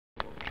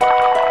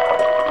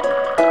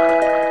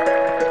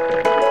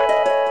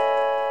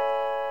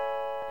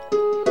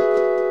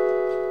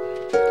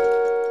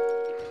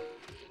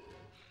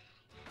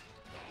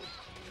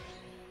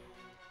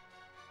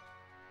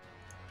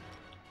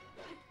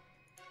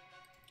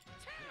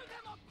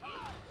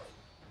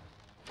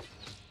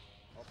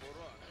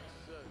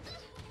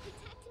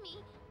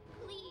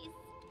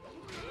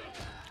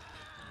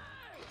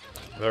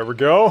There we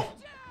go.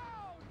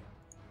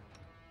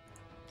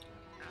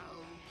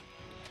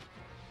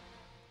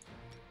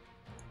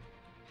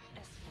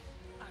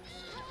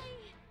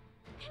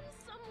 Can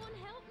someone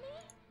help me?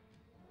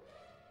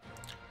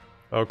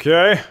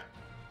 Okay.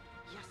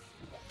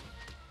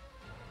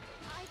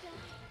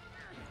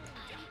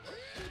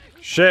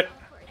 Shit.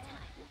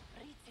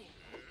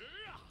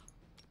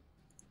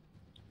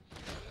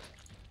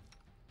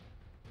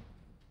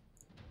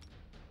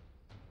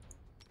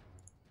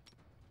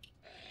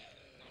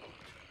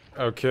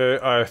 Okay,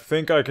 I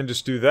think I can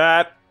just do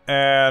that,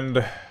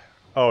 and...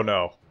 Oh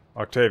no.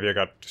 Octavia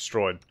got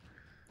destroyed.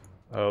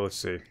 Let's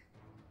see.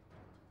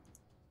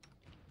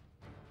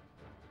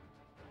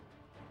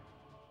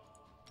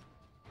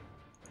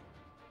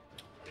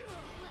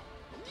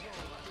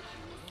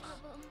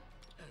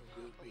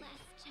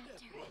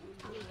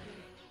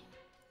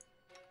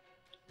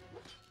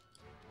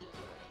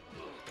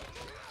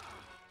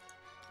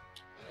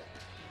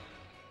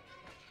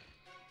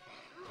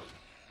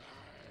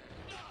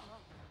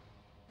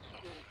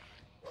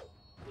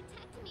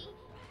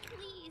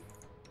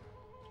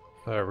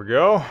 There we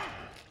go.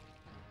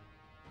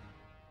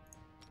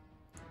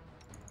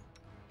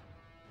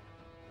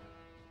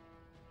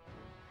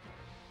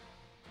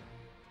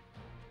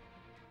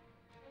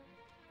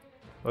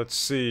 Let's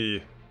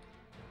see.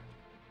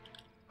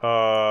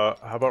 How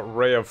about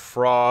Ray of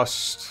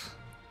Frost?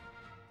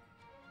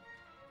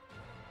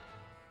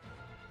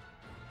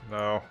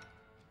 No.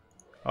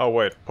 Oh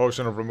wait,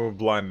 Potion of Remove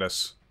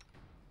Blindness.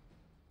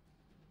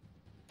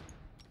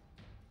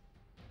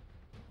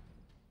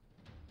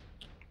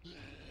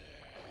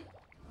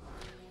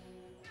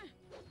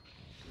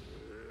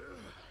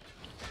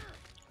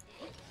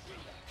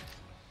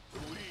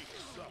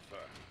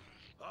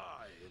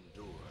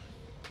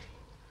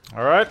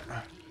 Alright.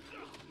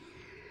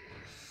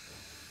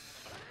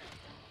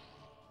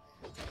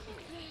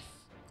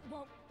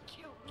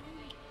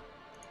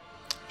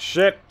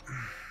 Shit.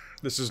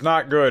 This is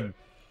not good.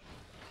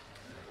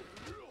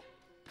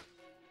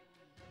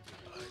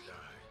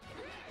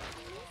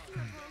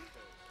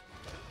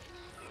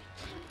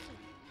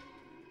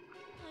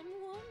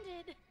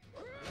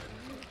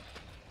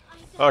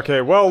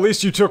 Okay, well, at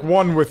least you took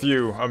one with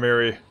you,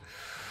 Amiri.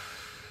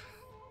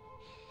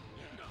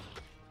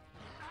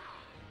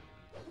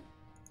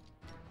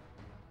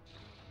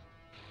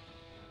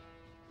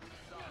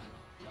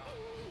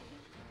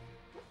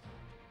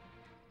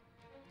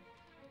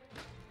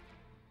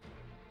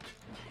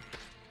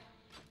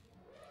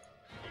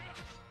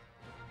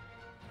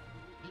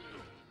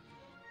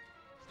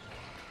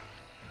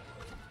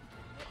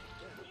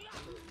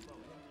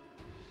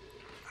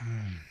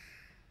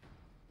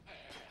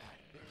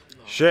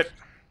 Shit.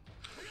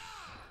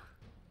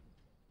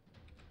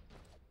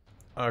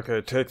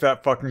 Okay, take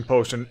that fucking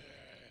potion.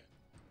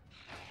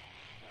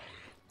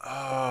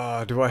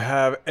 Do I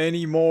have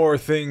any more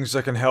things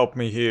that can help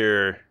me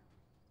here?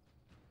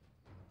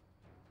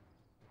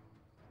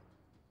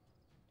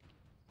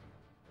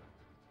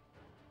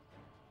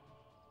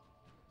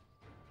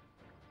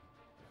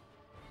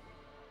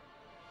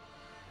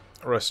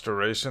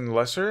 Restoration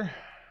lesser?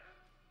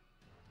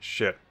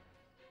 Shit.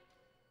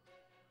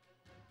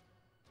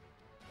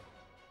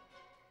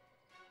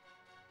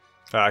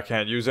 I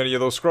can't use any of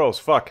those scrolls.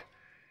 Fuck.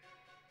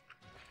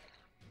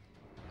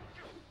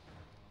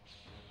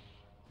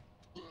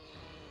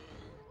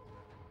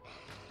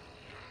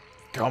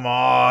 Come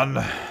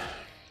on.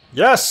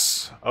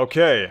 Yes!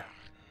 Okay.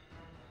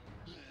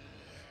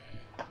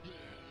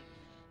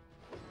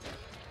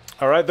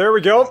 Alright, there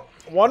we go.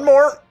 One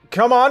more.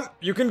 Come on.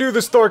 You can do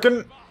this,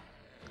 Thorkin.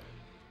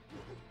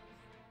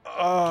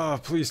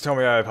 Please tell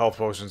me I have health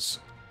potions.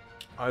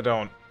 I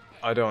don't.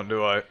 I don't,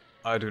 do I?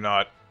 I do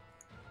not.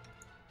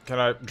 Can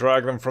I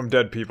drag them from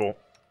dead people?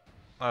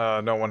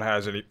 No one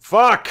has any.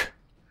 Fuck!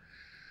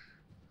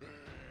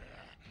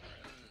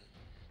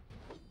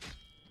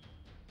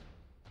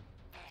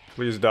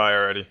 Please die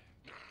already.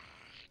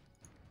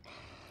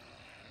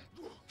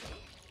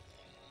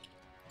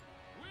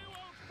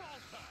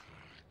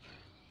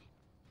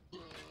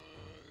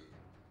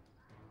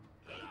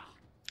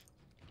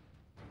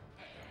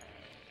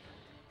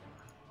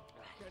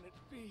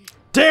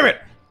 Damn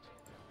it!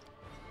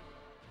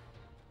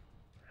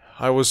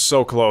 I was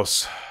so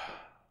close.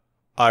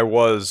 I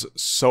was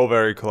so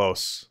very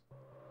close.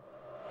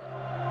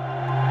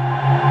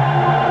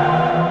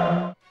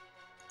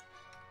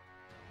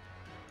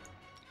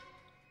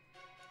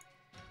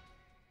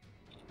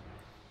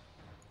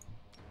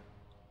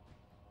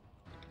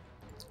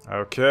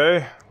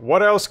 Okay,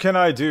 what else can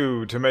I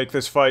do to make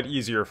this fight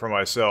easier for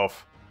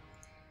myself?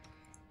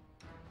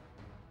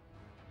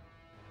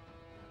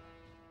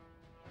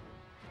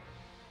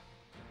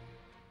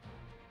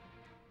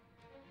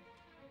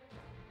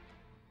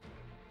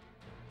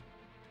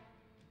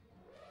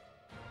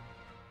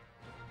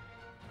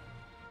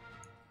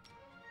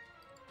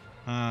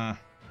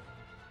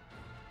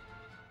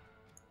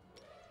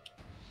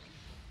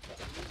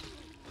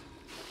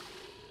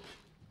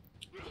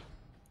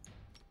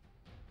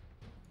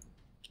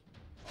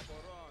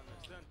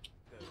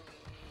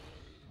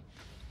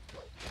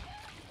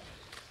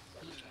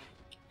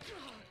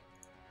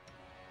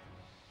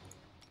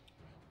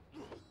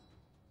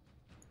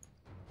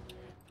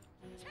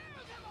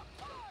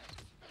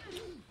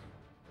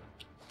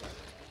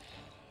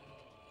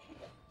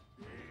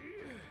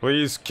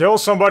 Please kill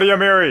somebody,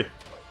 Amiri!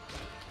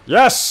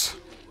 Yes!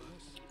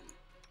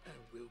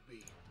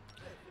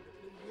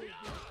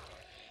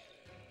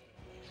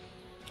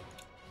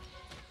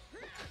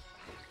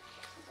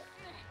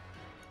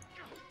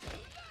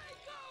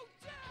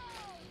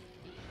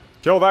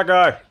 Kill that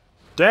guy!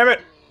 Damn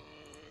it!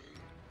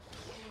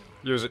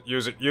 Use it,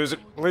 use it, use it,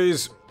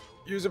 please!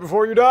 Use it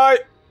before you die!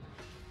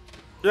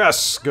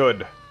 Yes,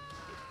 good.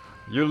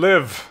 You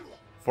live.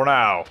 For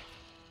now.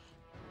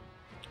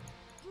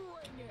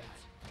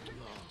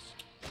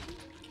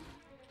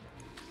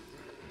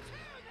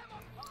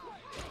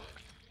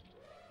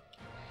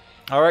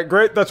 Alright,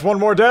 great. That's one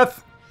more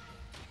death.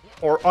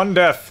 Or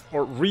undeath.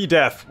 Or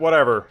re-death.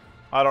 Whatever.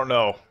 I don't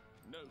know.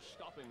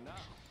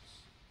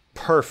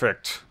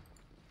 Perfect.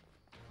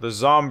 The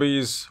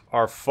zombies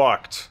are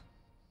fucked.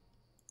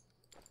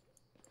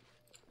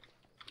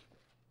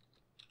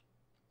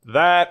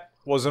 That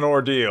was an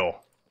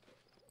ordeal.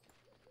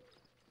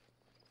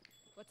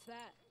 What's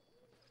that?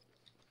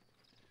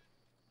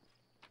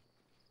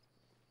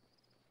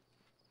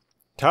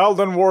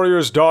 Taldan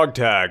Warrior's dog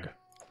tag.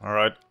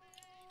 Alright.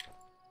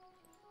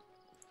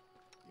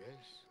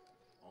 Yes,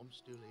 I'm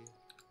still here.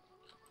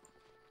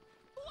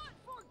 Blood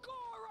for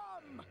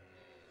Gorham!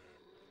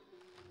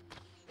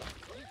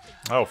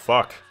 Oh,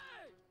 fuck.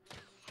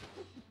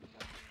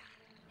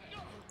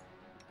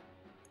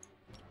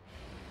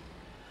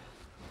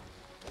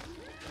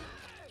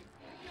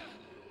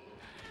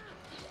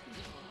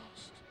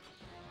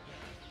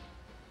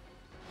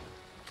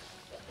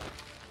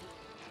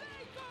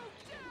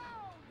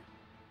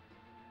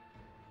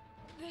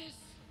 This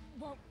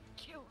won't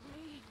kill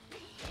me.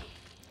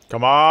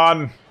 Come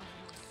on!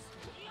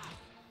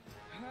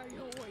 I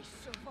always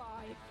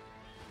survive.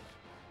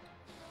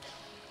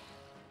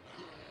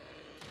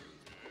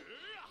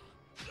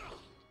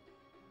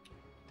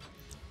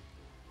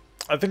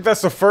 I think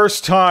that's the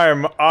first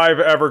time I've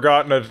ever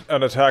gotten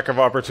an attack of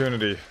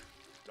opportunity.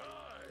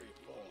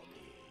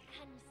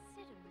 Consider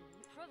me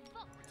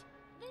provoked.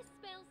 This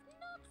spell's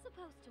not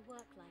supposed to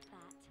work like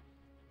that.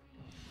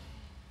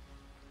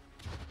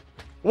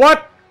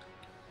 What?!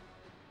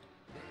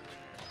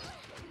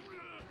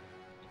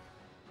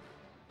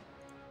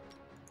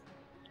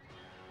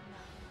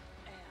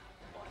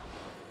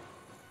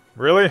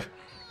 Really? This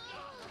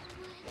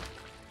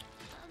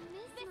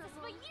is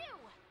for you!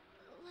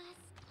 Last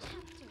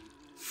chapter.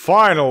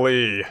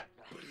 Finally!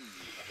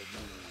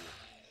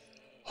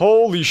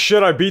 Holy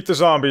shit, I beat the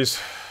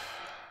zombies.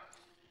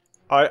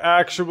 I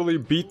actually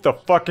beat the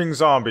fucking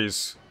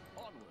zombies.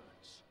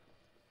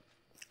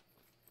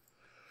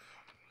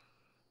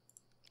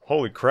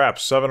 Holy crap,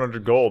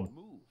 700 gold.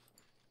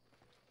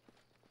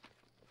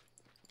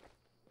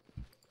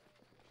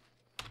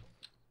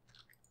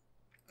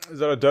 Is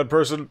that a dead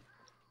person?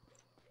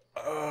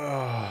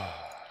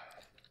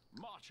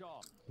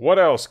 What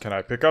else can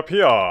I pick up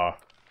here? No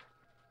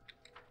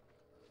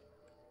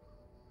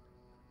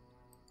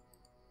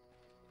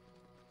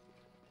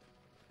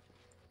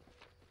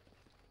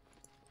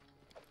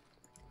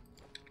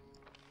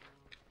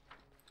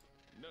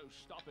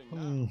stopping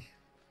now.